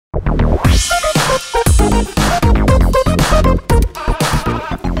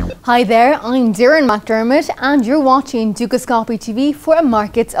Hi there, I'm Darren McDermott and you're watching Dukascopy TV for a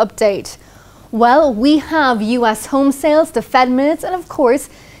markets update. Well, we have US home sales, the Fed minutes and of course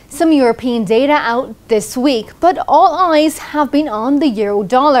some European data out this week, but all eyes have been on the euro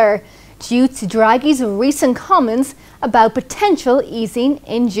dollar due to Draghi's recent comments about potential easing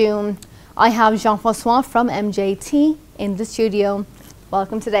in June. I have Jean-François from MJT in the studio.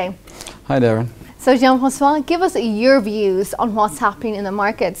 Welcome today. Hi Darren. So Jean-François, give us your views on what's happening in the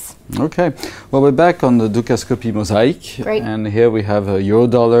markets. Okay, well we're back on the Dukascopy mosaic. Great. And here we have a euro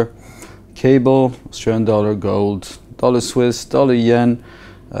dollar, cable, Australian dollar, gold, dollar Swiss, dollar yen,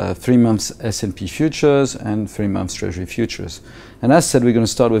 3 months S&P futures and 3 months Treasury futures. And as said, we're going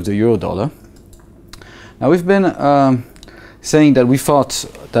to start with the euro dollar. Now we've been saying that we thought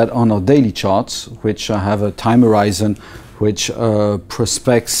that on our daily charts, which have a time horizon which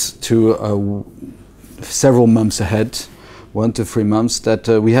prospects to several months ahead, 1 to 3 months, that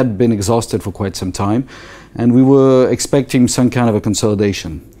we had been exhausted for quite some time and we were expecting some kind of a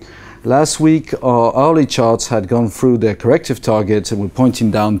consolidation. Last week our hourly charts had gone through their corrective targets and were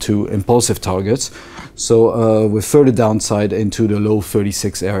pointing down to impulsive targets, so with further downside into the low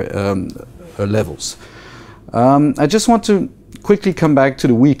 36 levels. I just want to quickly come back to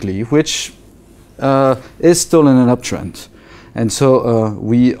the weekly, which is still in an uptrend. And so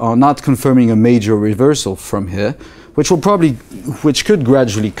we are not confirming a major reversal from here, which could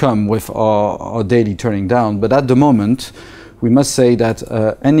gradually come with our daily turning down. But at the moment, we must say that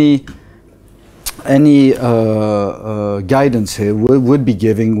any guidance here would be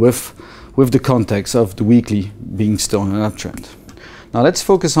giving with the context of the weekly being still in an uptrend. Now let's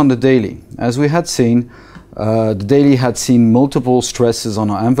focus on the daily. As we had seen, the daily had seen multiple stresses on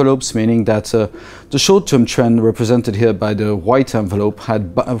our envelopes, meaning that the short-term trend represented here by the white envelope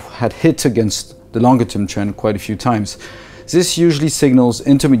had hit against the longer-term trend quite a few times. This usually signals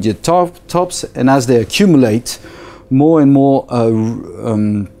intermediate tops, and as they accumulate, more and more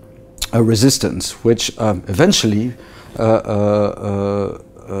resistance, which eventually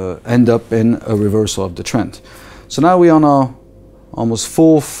end up in a reversal of the trend. So now we're on our almost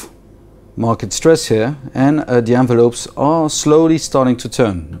fourth market stress here, and the envelopes are slowly starting to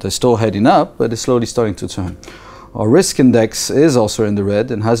turn. They're still heading up, but they're slowly starting to turn. Our risk index is also in the red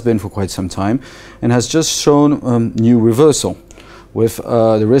and has been for quite some time, and has just shown new reversal, with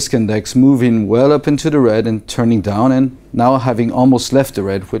the risk index moving well up into the red and turning down, and now having almost left the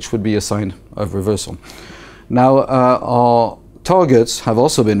red, which would be a sign of reversal. Now our targets have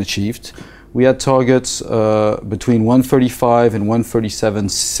also been achieved. We had targets between 135 and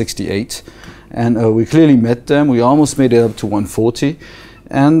 137.68, and we clearly met them. We almost made it up to 140.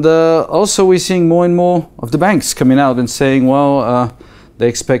 And also we're seeing more and more of the banks coming out and saying, well, they're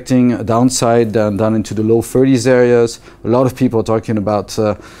expecting a downside down into the low 30s areas. A lot of people are talking about,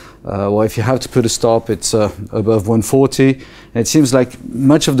 well, if you have to put a stop, it's above 140. And it seems like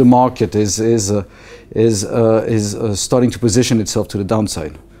much of the market is starting to position itself to the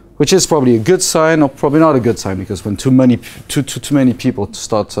downside, which is probably a good sign, or probably not a good sign, because when too many people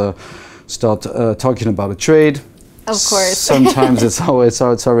start talking about a trade, of course, sometimes it's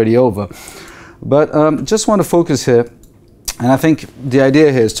already over. But just want to focus here, and I think the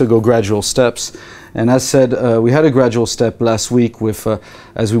idea here is to go gradual steps. And as said, we had a gradual step last week with,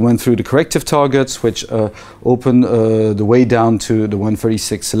 as we went through the corrective targets, which opened the way down to the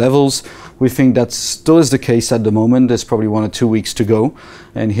 136 levels. We think that still is the case at the moment. There's probably 1 or 2 weeks to go,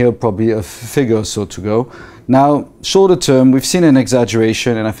 and here probably a figure or so to go. Now, shorter term, we've seen an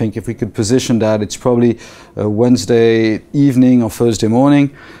exaggeration, and I think if we could position that, it's probably Wednesday evening or Thursday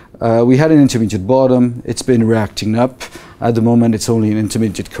morning. We had an intermediate bottom. It's been reacting up. At the moment, it's only an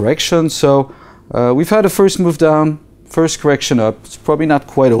intermediate correction. So we've had a first move down, first correction up. It's probably not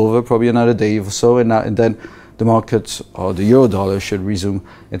quite over, probably another day or so, and then the market, or the euro dollar, should resume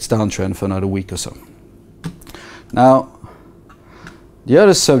its downtrend for another week or so. Now, the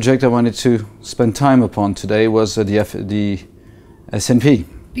other subject I wanted to spend time upon today was the S&P.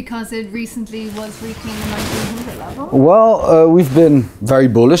 Because it recently was reaching the 1900 level? Well, we've been very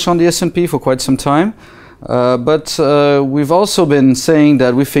bullish on the S&P for quite some time. But we've also been saying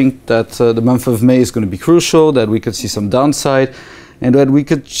that we think that the month of May is going to be crucial, that we could see some downside, and that we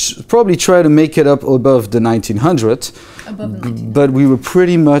could probably try to make it up above the 1900. But we were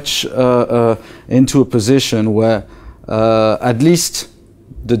pretty much into a position where at least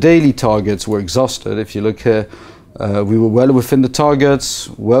the daily targets were exhausted. If you look here, we were well within the targets,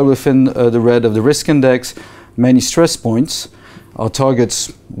 well within the red of the risk index, many stress points. Our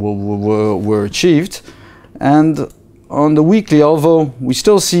targets were achieved. And on the weekly, although we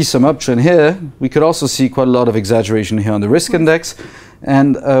still see some uptrend here, we could also see quite a lot of exaggeration here on the risk index.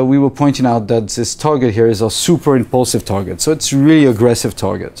 And we were pointing out that this target here is a super impulsive target. So it's really aggressive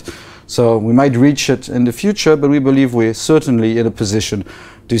target. So we might reach it in the future, but we believe we're certainly in a position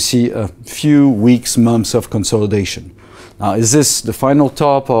to see a few weeks, months of consolidation. Now, is this the final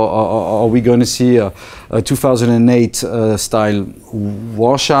top, or are we going to see a 2008 style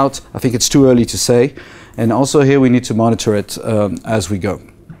washout? I think it's too early to say. And also here we need to monitor it as we go.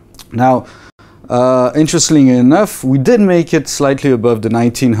 Now, interestingly enough, we did make it slightly above the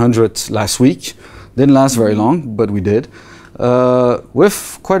 1900 last week. Didn't last very long, but we did.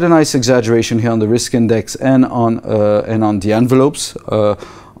 With quite a nice exaggeration here on the risk index and on the envelopes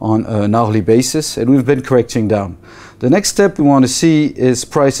on an hourly basis, and we've been correcting down. The next step we want to see is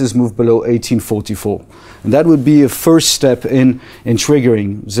prices move below 1844. And that would be a first step in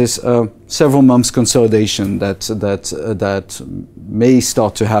triggering this several months consolidation that may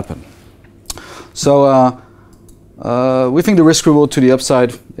start to happen. So we think the risk reward to the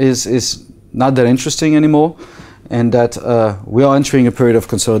upside is not that interesting anymore, and that we are entering a period of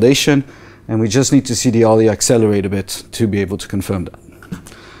consolidation, and we just need to see the hourly accelerate a bit to be able to confirm that.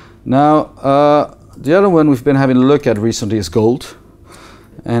 Now, the other one we've been having a look at recently is gold,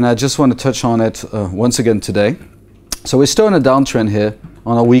 and I just want to touch on it once again today. So we're still in a downtrend here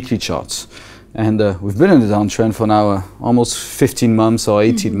on our weekly charts, and we've been in a downtrend for now almost 15 months or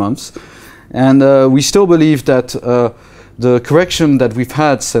 18 months, and we still believe that the correction that we've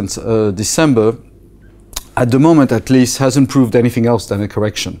had since December, at the moment at least, hasn't proved anything else than a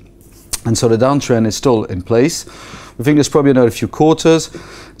correction. And so the downtrend is still in place. We think there's probably another few quarters.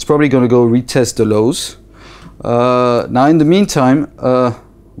 It's probably going to go retest the lows. Now, in the meantime,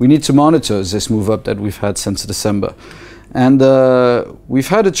 we need to monitor this move up that we've had since December. And we've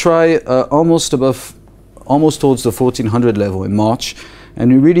had a try almost towards the 1400 level in March.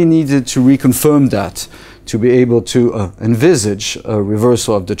 And we really needed to reconfirm that to be able to envisage a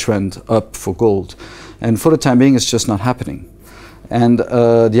reversal of the trend up for gold. And for the time being, it's just not happening. And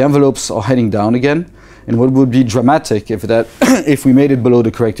the envelopes are heading down again. And what would be dramatic if we made it below the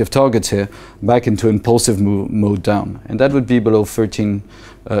corrective targets here, back into impulsive mode down. And that would be below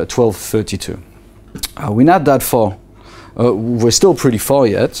 1232. We're not that far. We're still pretty far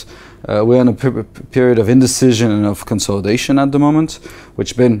yet. We're in a period of indecision and of consolidation at the moment,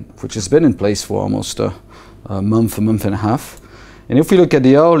 which has been in place for almost a month and a half. And if we look at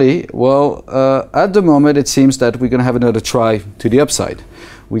the hourly, well, at the moment it seems that we're going to have another try to the upside.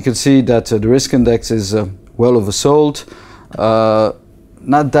 We can see that the risk index is well oversold.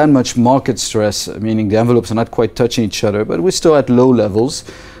 Not that much market stress, meaning the envelopes are not quite touching each other, but we're still at low levels.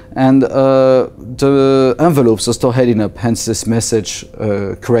 And the envelopes are still heading up, hence this message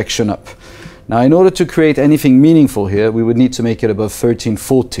correction up. Now, in order to create anything meaningful here, we would need to make it above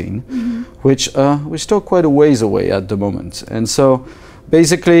 1314, which we're still quite a ways away at the moment. And so,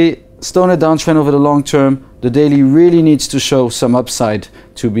 basically, still in a downtrend over the long term. The daily really needs to show some upside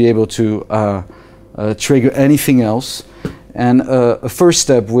to be able to trigger anything else. And a first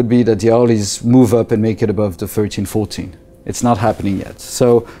step would be that the hourlies move up and make it above the 1314. It's not happening yet.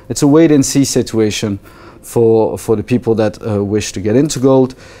 So it's a wait and see situation for the people that wish to get into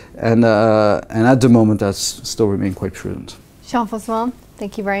gold. And at the moment, that's still remain quite prudent. Jean-François,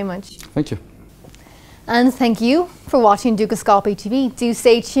 thank you very much. Thank you. And thank you for watching Dukascopy TV. Do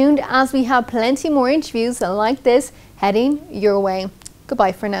stay tuned as we have plenty more interviews like this heading your way.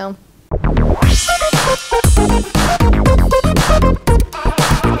 Goodbye for now.